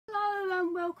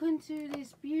Welcome to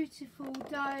this beautiful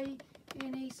day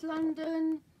in East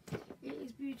London. It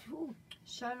is beautiful. Ooh,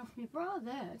 showing off my bra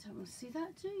there. I don't want to see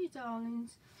that, do you,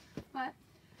 darlings? Right,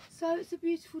 so it's a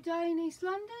beautiful day in East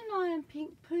London. I am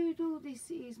Pink Poodle. This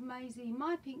is Maisie,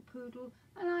 my pink poodle,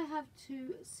 and I have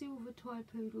two silver toy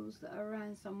poodles that are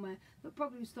around somewhere that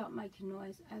probably will start making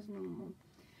noise as normal.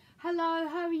 Hello,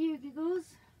 how are you,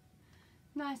 giggles?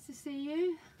 Nice to see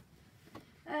you.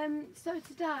 So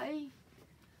today,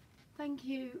 thank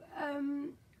you,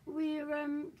 we're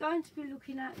going to be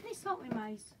looking at this, aren't we,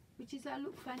 Maze? Which is our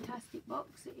Look Fantastic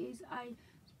box. It is a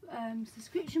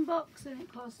subscription box and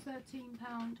it costs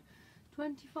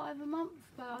 £13.25 a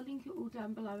month, but I'll link it all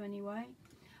down below anyway.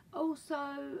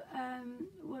 Also,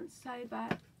 want to say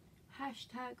about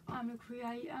hashtag I'm a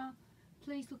creator.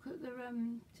 Please look at the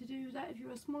to do that. If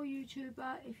you're a small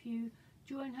YouTuber, if you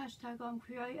join hashtag I'm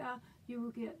creator, you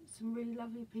will get some really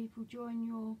lovely people join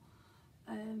your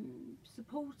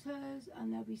supporters,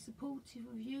 and they'll be supportive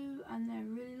of you, and they're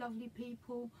really lovely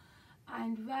people,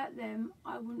 and without them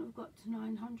I wouldn't have got to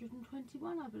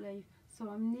 921, I believe. So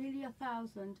I'm nearly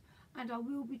 1,000, and I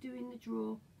will be doing the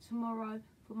draw tomorrow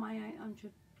for my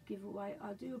 800 giveaway.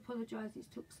 I do apologise it's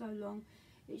took so long.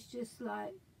 It's just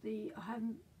like I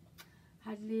haven't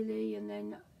had Lily, and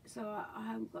then so I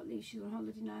haven't got Lily, she's on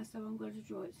holiday now, so I'm going to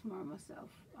draw it tomorrow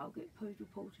myself. I'll get Poodle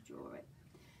Paul to draw it.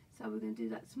 So we're going to do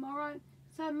that tomorrow.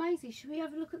 So Maisie, should we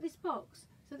have a look at this box?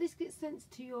 So this gets sent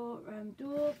to your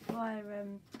door via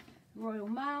Royal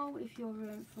Mail if you're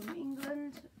from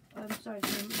England. Sorry,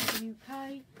 from the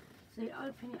UK. So you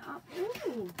open it up.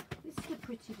 Ooh, this is a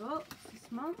pretty box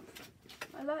this month.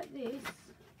 I like this,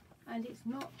 and it's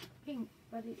not pink,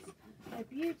 but it's a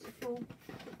beautiful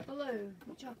blue,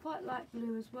 which I quite like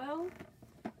blue as well.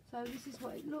 So this is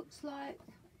what it looks like,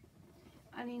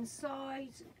 and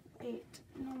inside it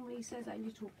normally says a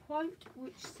little quote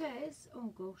which says,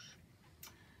 oh gosh,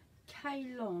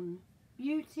 Kaylon,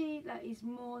 beauty that is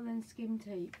more than skin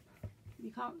deep.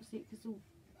 You can't see it because all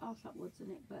half that word's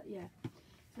in it, but yeah.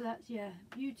 So that's, yeah,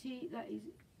 beauty that is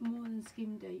more than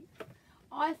skin deep.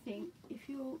 I think if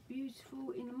you're beautiful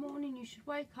in the morning, you should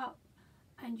wake up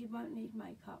and you won't need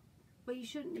makeup. But you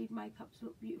shouldn't need makeup to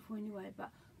look beautiful anyway,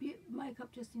 but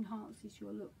makeup just enhances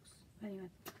your looks.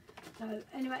 Anyway. So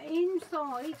anyway,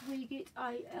 inside we get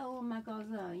a Elle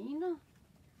magazine,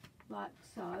 like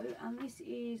so, and this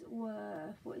is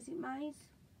worth, what is it, Maze?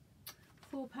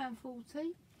 £4.40.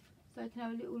 So you can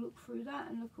have a little look through that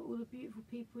and look at all the beautiful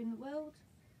people in the world.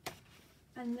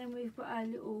 And then we've got our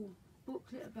little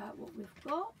booklet about what we've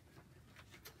got,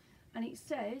 and it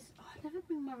says, oh, I never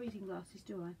bring my reading glasses,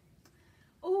 do I?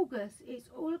 August, it's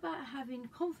all about having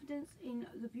confidence in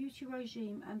the beauty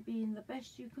regime and being the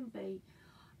best you can be,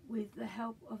 with the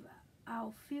help of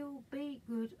our Feel Be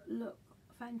Good Look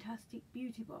Fantastic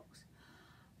beauty box.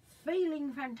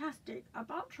 Feeling fantastic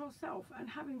about yourself and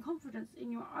having confidence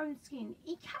in your own skin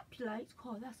encapsulates,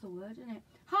 God, that's a word, isn't it?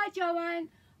 Hi Joanne,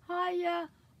 hi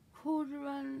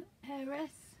Corduran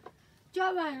Perez.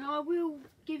 Joanne, I will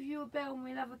give you a bell and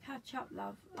we'll have a catch up,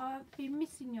 love. I've been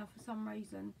missing you for some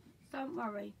reason, don't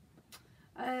worry.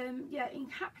 Yeah,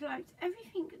 encapsulates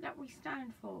everything that we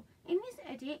stand for. In this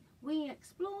edit, we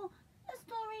explore the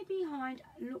story behind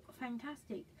Look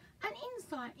Fantastic, an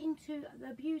insight into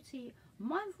the beauty,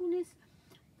 mindfulness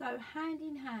go hand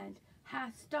in hand,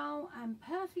 how style and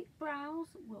perfect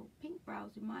brows, well, pink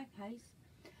brows in my case,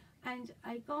 and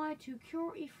a guide to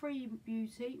cruelty-free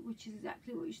beauty, which is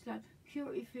exactly what you said,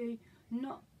 cruelty-free,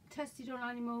 not tested on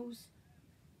animals,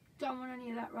 don't want any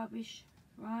of that rubbish,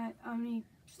 right? Only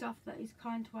stuff that is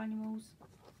kind to animals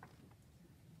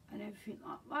and everything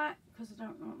like that, because I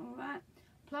don't want all that.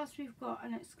 Plus we've got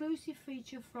an exclusive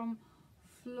feature from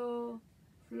I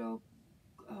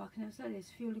can never say this,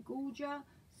 Florigorgia.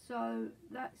 So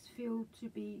that's feel to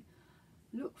be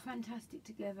Look Fantastic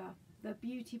together, the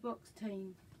beauty box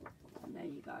team. And there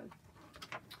you go.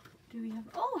 Do we have,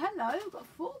 oh hello, we've got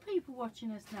 4 people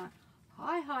watching us now.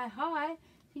 Hi, hi, hi.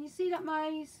 Can you see that,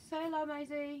 Maze? Say hello,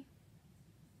 Maisie.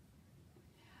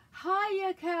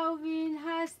 Hiya, Calvin.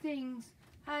 How's things?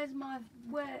 How is my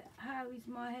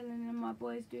Helen and my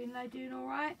boys doing? They doing all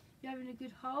right? You having a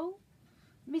good haul?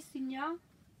 Missing you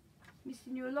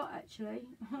a lot actually.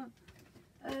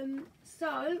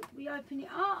 So we open it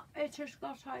up. It has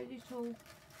got a little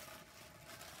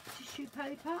tissue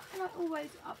paper, and I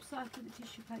always upcycle the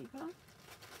tissue paper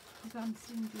because I'm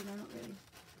stingy, no, not really.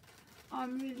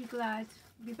 I'm really glad.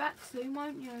 You'll be back soon,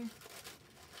 won't you?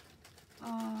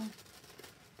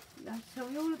 Yeah, tell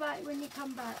me all about it when you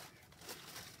come back.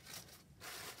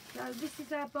 So this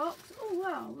is our box. Oh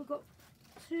wow, we've got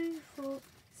 2, 4,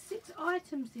 6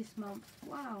 items this month.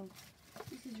 Wow.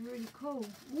 This is really cool.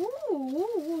 Woo, woo,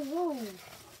 woo, woo.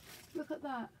 Look at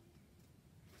that.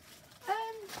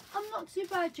 I'm not too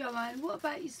bad, Joanne. What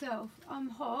about yourself? I'm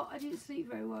hot. I didn't sleep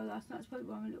very well last night. That's probably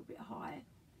why I'm a little bit high.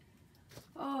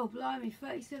 Oh, blimey,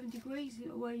 37 degrees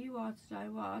where you are today.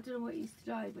 Well, I don't know what it is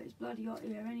today, but it's bloody hot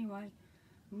here anyway.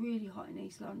 Really hot in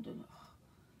East London.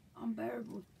 Oh,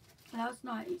 unbearable. Last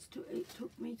night it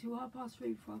took me to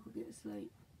 3:30 before I could get to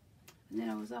sleep. And then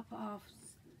I was up at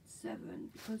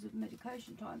 7:30 because of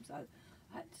medication time, so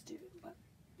I had to do it. But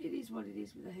it is what it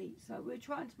is with the heat. So we're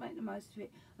trying to make the most of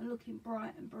it and looking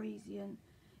bright and breezy and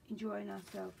enjoying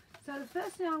ourselves. So the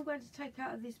first thing I'm going to take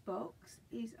out of this box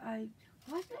is a...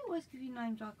 Why do they always give you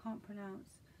names I can't pronounce?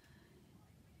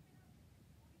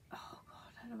 Oh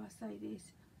God, how do I say this?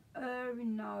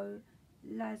 Erino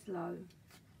Laszlo.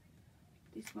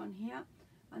 This one here.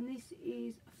 And this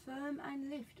is Firm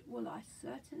and Lift. Well, I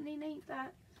certainly need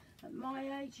that. At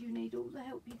my age, you need all the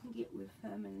help you can get with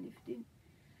firm and lifting.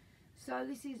 So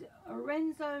this is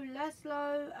Erino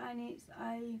Laszlo, and it's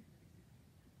a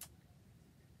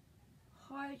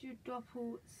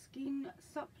Hydrodoppel skin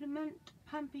supplement.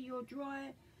 Pamper your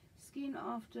dry skin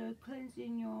after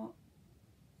cleansing your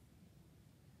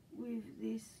with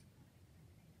this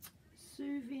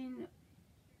soothing,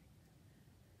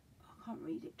 I can't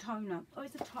read it, toner. Oh,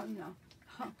 it's a toner.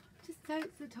 Just say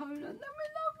it's a toner. Let me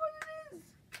know what it is.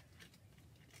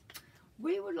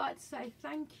 We would like to say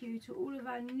thank you to all of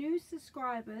our new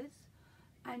subscribers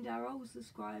and our old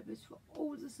subscribers for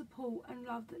all the support and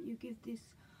love that you give this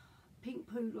pink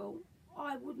poodle.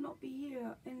 I would not be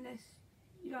here unless,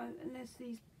 you know, unless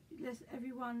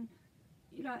everyone,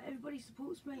 you know, everybody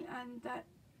supports me, and that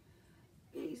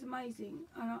it is amazing.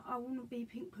 And I wouldn't be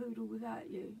Pink Poodle without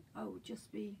you. I would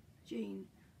just be Jean,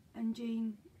 and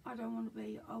Jean I don't want to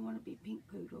be. I want to be Pink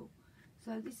Poodle.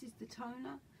 So this is the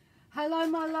toner. Hello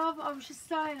my love, I was just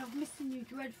saying I'm missing you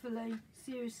dreadfully,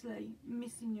 seriously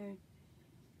missing you.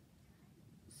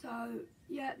 So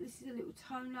yeah, this is a little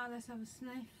toner. Let's have a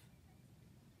sniff.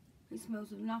 It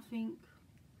smells of nothing.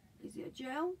 Is it a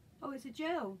gel? Oh, it's a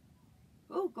gel.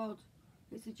 Oh God,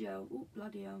 it's a gel. Oh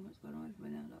bloody hell, what's going on over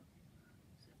now? Look.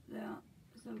 So there.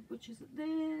 So butchers at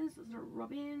this. Let's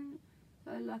rub in.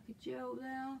 So like a gel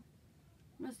there.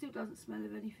 And it still doesn't smell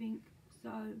of anything. So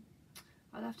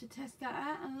I'll have to test that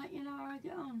out and let you know how I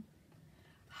get on.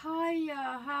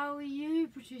 Hiya, how are you,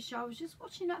 Patricia? I was just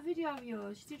watching that video of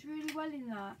yours. You did really well in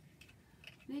that.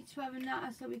 Need to have a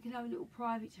natter so we can have a little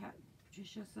private chat,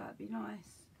 Patricia, so that'd be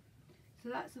nice. So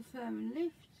that's a Firm and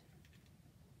Lift.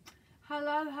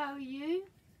 Hello, how are you?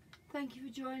 Thank you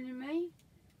for joining me.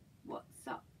 What's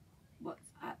up?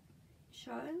 What's up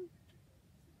show?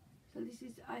 So this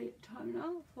is a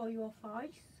toner for your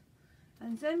face.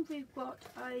 And then we've got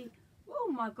a,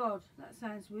 oh my God, that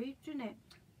sounds weird, doesn't it?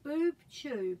 Boob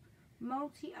Tube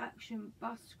Multi-Action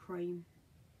Bust Cream.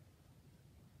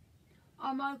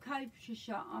 I'm okay,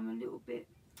 Patricia. I'm a little bit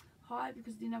high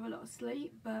because I didn't have a lot of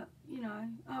sleep, but you know,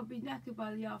 I'll be knackered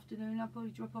by the afternoon. I'll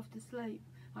probably drop off to sleep.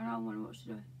 I don't want to watch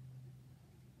today.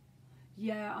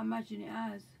 Yeah, I imagine it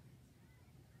has.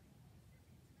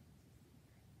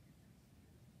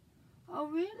 Oh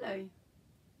really?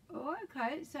 Oh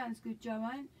okay, it sounds good,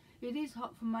 Joanne. It is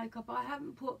hot for makeup. I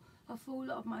haven't put a full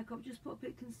lot of makeup, just put a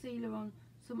bit of concealer on,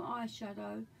 some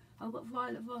eyeshadow. I've got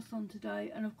Violet Voss on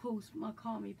today, and of course my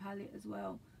Carmi palette as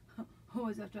well.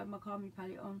 Always have to have my Carmi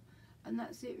palette on. And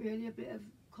that's it really, a bit of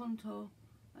contour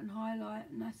and highlight,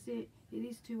 and that's it. It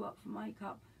is too hot for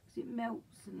makeup because it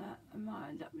melts and that, and I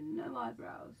end up with no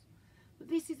eyebrows. But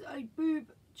this is a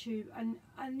boob tube, and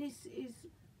this is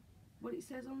what it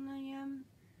says on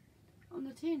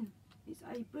the tin. It's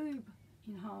a boob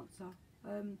enhancer,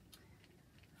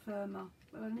 firmer.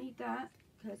 But I need that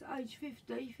because age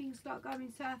 50 things start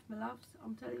going south, my loves.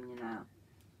 I'm telling you now.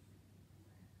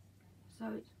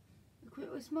 So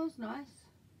it smells nice.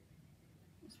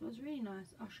 It smells really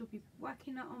nice. I shall be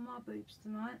whacking that on my boobs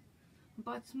tonight, and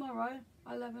by tomorrow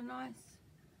I'll have a nice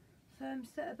firm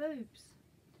set of boobs.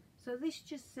 So this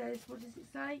just says, what does it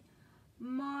say?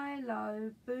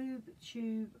 Milo Boob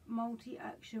Tube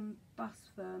Multi-Action Bust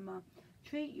Firmer.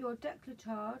 Treat your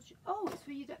décolletage. Oh, it's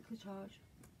for your décolletage.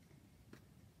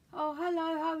 Oh,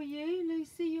 hello, how are you?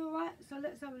 Lucy, you alright? So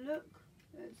let's have a look.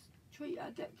 Let's treat our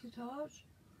décolletage,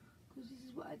 because this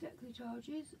is what our décolletage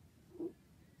is. Ooh,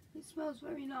 it smells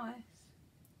very nice.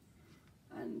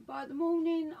 And by the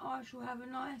morning, I shall have a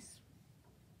nice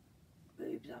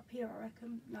boobs up here, I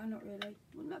reckon. No, not really.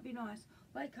 Wouldn't that be nice?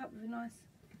 Wake up with a nice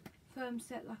firm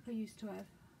set like I used to have.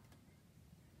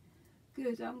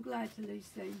 Good, I'm glad,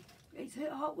 Lucy. It's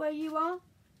hot where you are,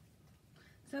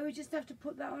 so we just have to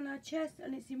put that on our chest,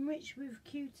 and it's enriched with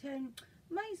Q10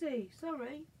 Maisie,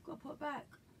 sorry, got to put it back.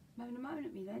 I'm having a moan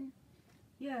at me then.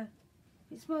 Yeah,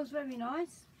 it smells very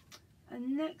nice.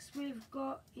 And next we've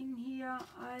got in here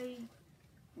a,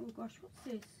 oh gosh, what's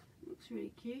this? Looks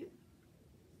really cute.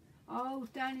 Oh,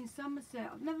 down in Somerset.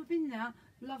 I've never been there.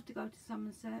 Love to go to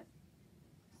Somerset.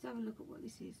 Let's have a look at what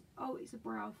this is. Oh, it's a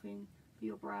brow thing for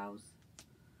your brows,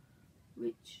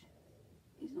 which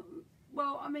is not,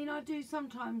 well, I mean, I do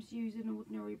sometimes use an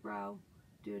ordinary brow,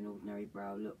 do an ordinary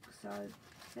brow look. So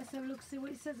let's have a look, see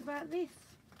what it says about this.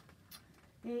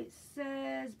 It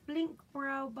says Blink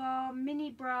Brow Bar Mini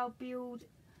Brow Build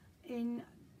in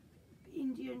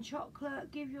Indian chocolate.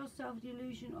 Give yourself the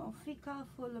illusion of thicker,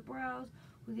 fuller brows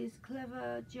with this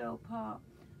clever gel part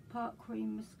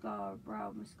cream mascara,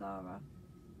 brow mascara.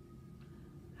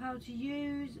 How to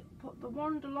use: put the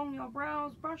wand along your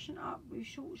brows, brushing up with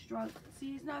short strokes.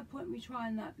 See, there's no point in me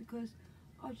trying that because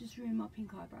I'll just ruin my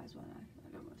pink eyebrows, won't I? I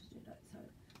don't want to do that, so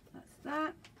that's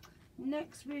that.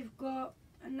 Next we've got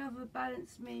another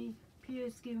Balance Me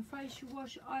Pure Skin Facial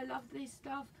Wash. I love this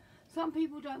stuff. Some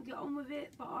people don't get on with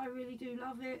it, but I really do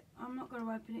love it. I'm not going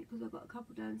to open it because I've got a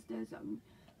couple downstairs that I've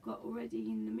got already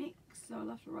in the mix, so I'll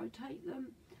have to rotate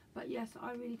them. But yes,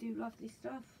 I really do love this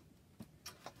stuff.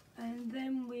 And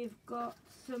then we've got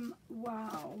some,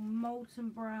 wow, Molten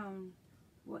Brown.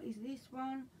 What is this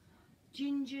one?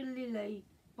 Ginger Lily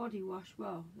Body Wash.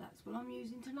 Well, that's what I'm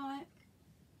using tonight.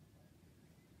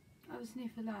 Have a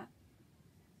sniff of that.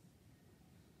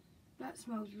 That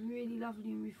smells really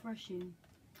lovely and refreshing.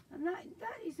 And that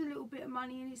is a little bit of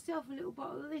money in itself, a little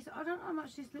bottle of this. I don't know how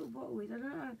much this little bottle is. I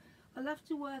don't know. I'll have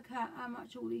to work out how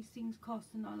much all these things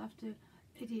cost, and I'll have to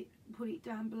put it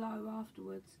down below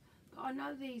afterwards. But I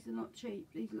know these are not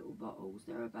cheap, these little bottles.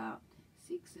 They're about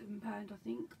 £6–7, I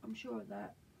think. I'm sure of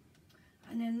that.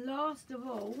 And then last of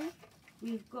all,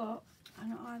 we've got,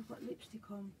 and I've got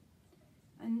lipstick on,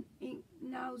 and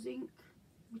Nails Ink,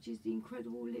 which is the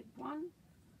Incredible Lip one.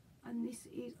 And this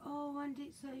is, oh, and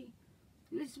it's a,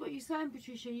 this is what you're saying,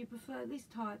 Patricia, you prefer this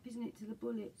type, isn't it, to the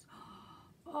bullets?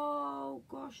 Oh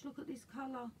gosh, look at this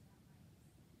colour.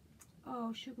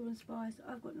 Oh, Sugar and Spice.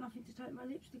 I've got nothing to take my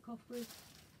lipstick off with.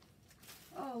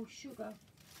 Oh, sugar.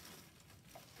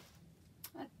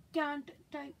 I can't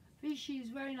take, Vichy is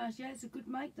very nice. Yeah, it's a good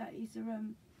make, that is.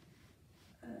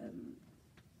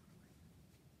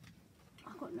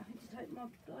 I've got nothing to take my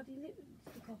bloody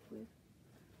lipstick off with.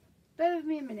 Bear with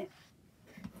me a minute.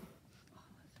 Oh,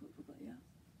 that's what we've got here.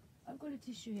 I've got a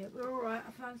tissue here. We're alright,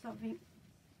 I found something.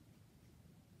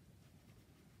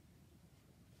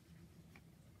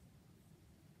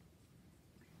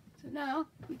 So now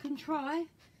we can try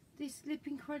this Lip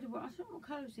Incredible. I don't know what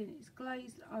colour's in it. It's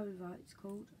Glazed Over, it's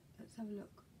called. Let's have a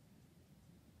look.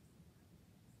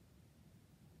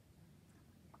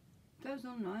 Goes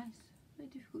on nice. Very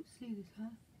difficult to see this,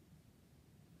 huh?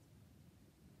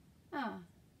 Ah.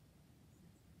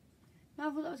 I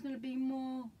thought that was going to be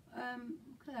more,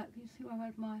 look at that, can you see where I've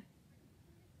had my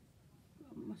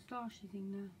moustache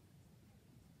thing now?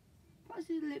 Perhaps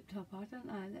it's a lip topper, I don't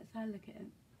know, let's have a look at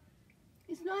it.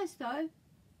 It's nice though,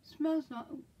 smells like,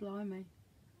 oh blimey.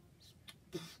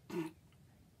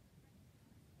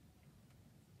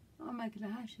 I'm making a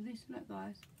hash of this, look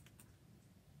guys.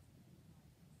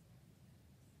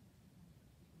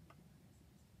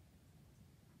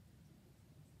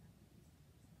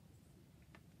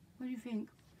 What do you think?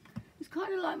 It's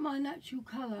kind of like my natural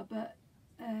colour, but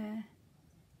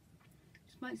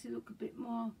just makes it look a bit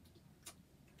more.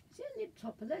 Is it a lip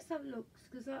topper? Let's have a look,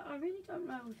 because I really don't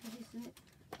know if it is.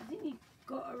 I think you've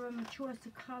got a choice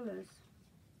of colours.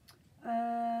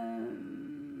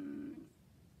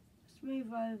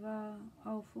 Smooth over,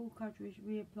 oh, full coverage,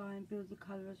 reapply and build the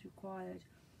colour as required.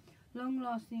 Long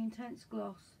lasting intense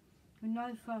gloss with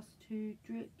no fuss to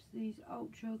drips. These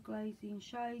ultra glazing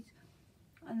shades,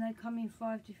 and they come in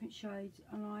 5 different shades,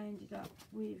 and I ended up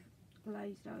with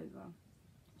Glazed Over,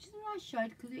 which is a nice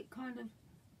shade because it kind of,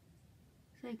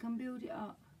 so you can build it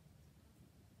up.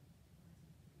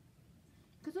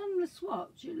 Because on the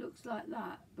swatch it looks like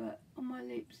that, but on my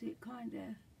lips it kind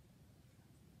of,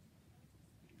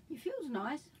 it feels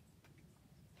nice.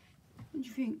 What do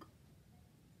you think?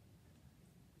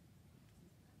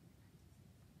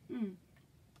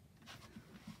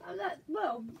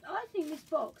 Well, I think this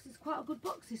box is quite a good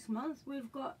box this month.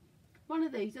 We've got one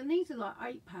of these, and these are like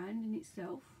 £8 in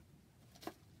itself.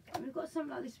 And we've got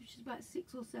something like this, which is about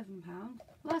 £6 or £7. Well,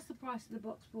 that's the price of the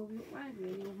box before we look round,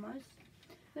 really, almost.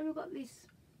 Then we've got this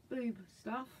boob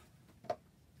stuff,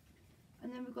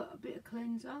 and then we've got a bit of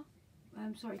cleanser,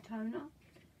 toner.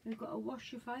 We've got a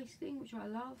wash your face thing, which I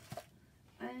love,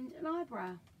 and an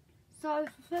eyebrow. So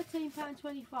for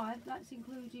 £13.25, that's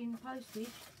including postage,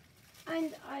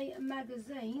 and a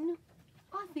magazine.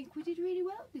 I think we did really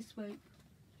well this week.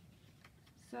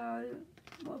 So,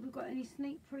 what have we got? Any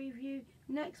sneak preview?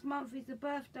 Next month is the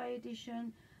birthday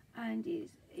edition, and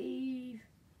it's Eve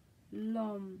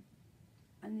Lom,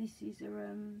 and this is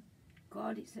a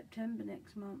God, it's September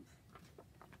next month.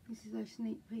 This is a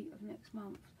sneak peek of next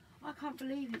month. I can't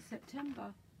believe it's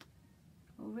September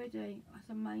already. That's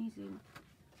amazing.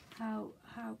 How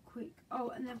quick. Oh,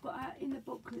 and they've got in the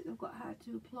booklet, they've got how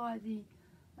to apply the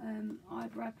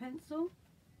eyebrow pencil,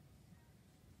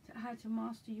 how to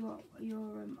master your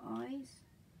eyes.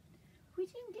 We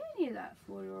didn't get any of that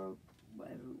for you, or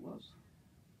whatever it was.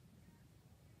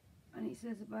 And it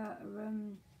says about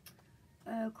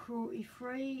cruelty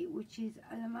free, which is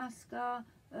Alamasca,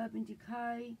 Urban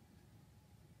Decay.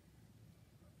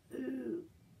 Ooh,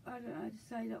 I don't know how to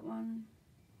say that one.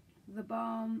 The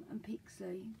Balm and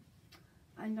Pixie.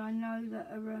 And I know that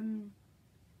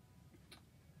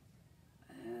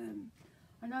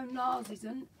I know NARS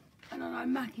isn't, and I know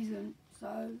MAC isn't,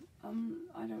 so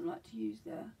I don't like to use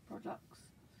their products,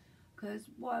 because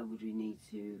why would we need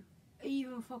to?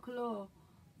 Even Focalure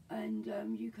and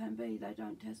UCAN-B, they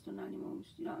don't test on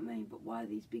animals, you know what I mean? But why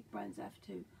these big brands have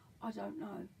to, I don't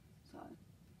know. So,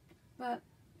 but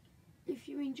if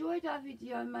you enjoyed our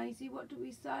video, Maisie, what do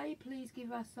we say? Please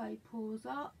give us a paws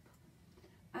up.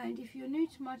 And if you're new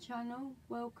to my channel,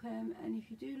 welcome. And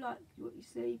if you do like what you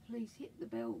see, please hit the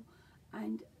bell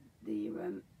and the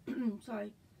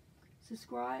sorry,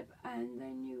 subscribe, and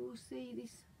then you will see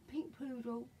this pink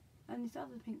poodle and this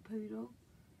other pink poodle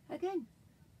again.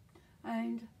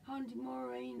 And Handy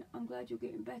Maureen, I'm glad you're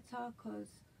getting better, because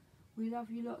we love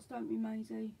you lots, don't we,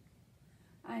 Maisie?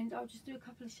 And I'll just do a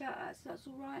couple of shout outs, that's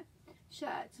alright.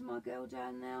 Shout out to my girl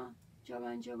down there,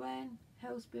 Joanne,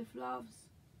 Hellsbiff Loves.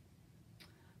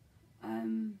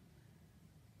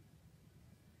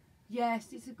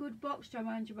 Yes, it's a good box,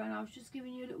 Joanne. I was just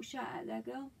giving you a little shout out there,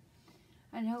 girl.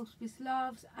 And Hellsbiff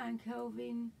Loves, and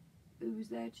Kelvin, who was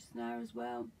there just now as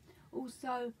well.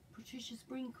 Also, Patricia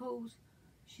Sprinkles,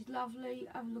 she's lovely.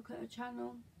 Have a look at her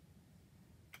channel.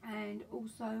 And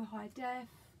also High Def,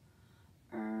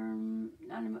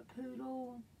 Animate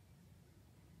Poodle,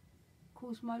 of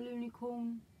course my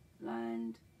Loonicorn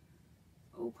Land,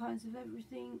 all kinds of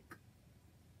everything.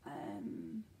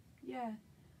 Yeah,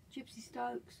 Gypsy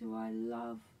Stokes, who I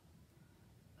love,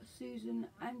 Susan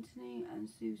Anthony and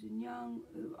Susan Young,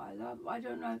 who I love. I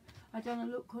don't know, I done a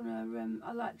look on her,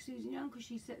 I like Susan Young because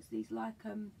she sets these like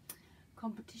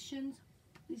competitions.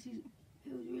 This is,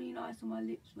 it was really nice on my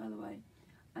lips, by the way.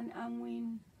 And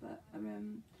Anwin, but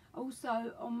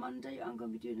also on Monday I'm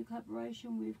going to be doing a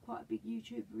collaboration with quite a big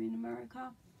YouTuber in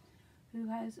America who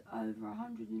has over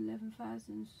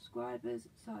 111,000 subscribers,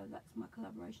 so that's my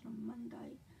collaboration on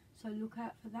Monday, so look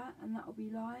out for that, and that will be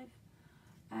live.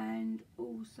 And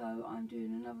also I'm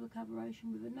doing another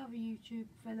collaboration with another YouTube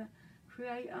fella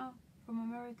creator from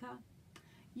America.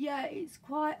 Yeah, it's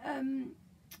quite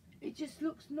it just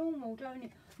looks normal, don't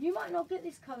it? You might not get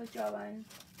this colour, Joanne.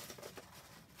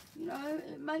 You know,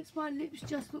 it makes my lips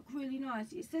just look really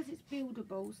nice. It says it's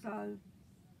buildable, so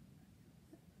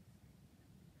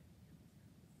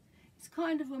it's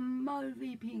kind of a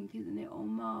mauvey pink, isn't it? Or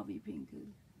mauve pink,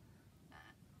 as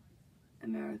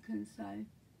Americans say.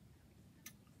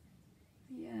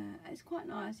 Yeah, it's quite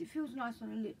nice. It feels nice on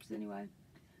the lips anyway.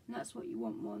 And that's what you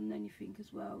want more than anything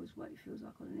as well, is what it feels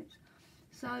like on the lips.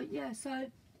 So, yeah, so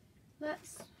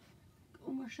that's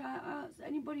all my shout outs.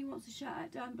 Anybody wants a shout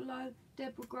out down below?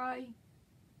 Deborah Gray,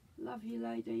 love you,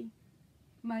 lady.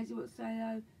 Maisie wants to say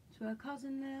hello to her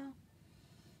cousin now.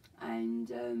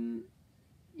 And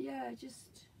yeah,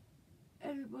 just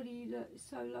everybody that is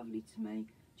so lovely to me.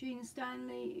 Gina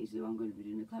Stanley is who I'm going to be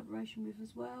doing a collaboration with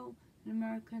as well, an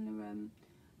American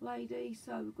lady.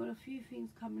 So we've got a few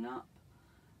things coming up.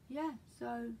 Yeah,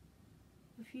 so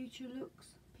the future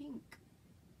looks pink,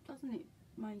 doesn't it,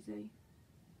 Maisie?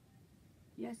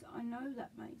 Yes, I know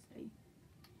that, Maisie.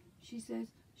 She says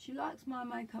she likes my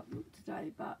makeup look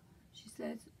today, but she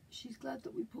says she's glad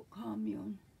that we put Carmi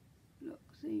on. Look,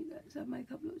 see, that's her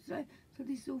makeup look today. So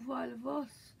this is all Violet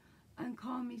Voss, and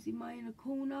Carmi's in my inner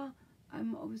corner.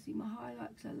 Obviously my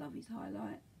highlight, because I love his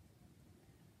highlight.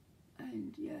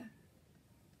 And yeah,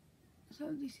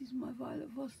 so this is my Violet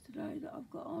Voss today that I've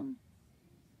got on.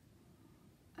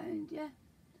 And yeah,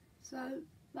 so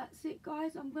that's it,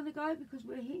 guys. I'm going to go because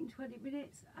we're hitting 20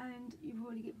 minutes and you've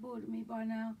already get bored of me by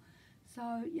now.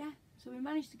 So yeah, so we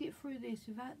managed to get through this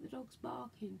without the dogs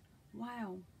barking.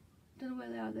 Wow. Don't know where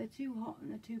they are. They're too hot and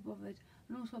they're too bothered.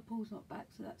 And also Paul's not back,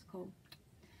 so that's cool.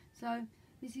 So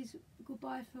this is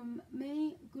goodbye from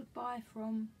me, goodbye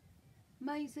from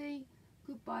Maisie.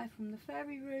 goodbye from the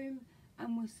fairy room,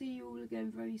 and we'll see you all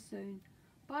again very soon.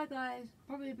 Bye guys,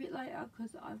 probably a bit later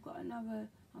because I've got another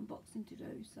unboxing to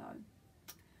do, so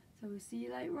we'll see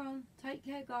you later on. Take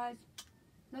care guys,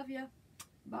 love you,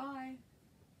 bye.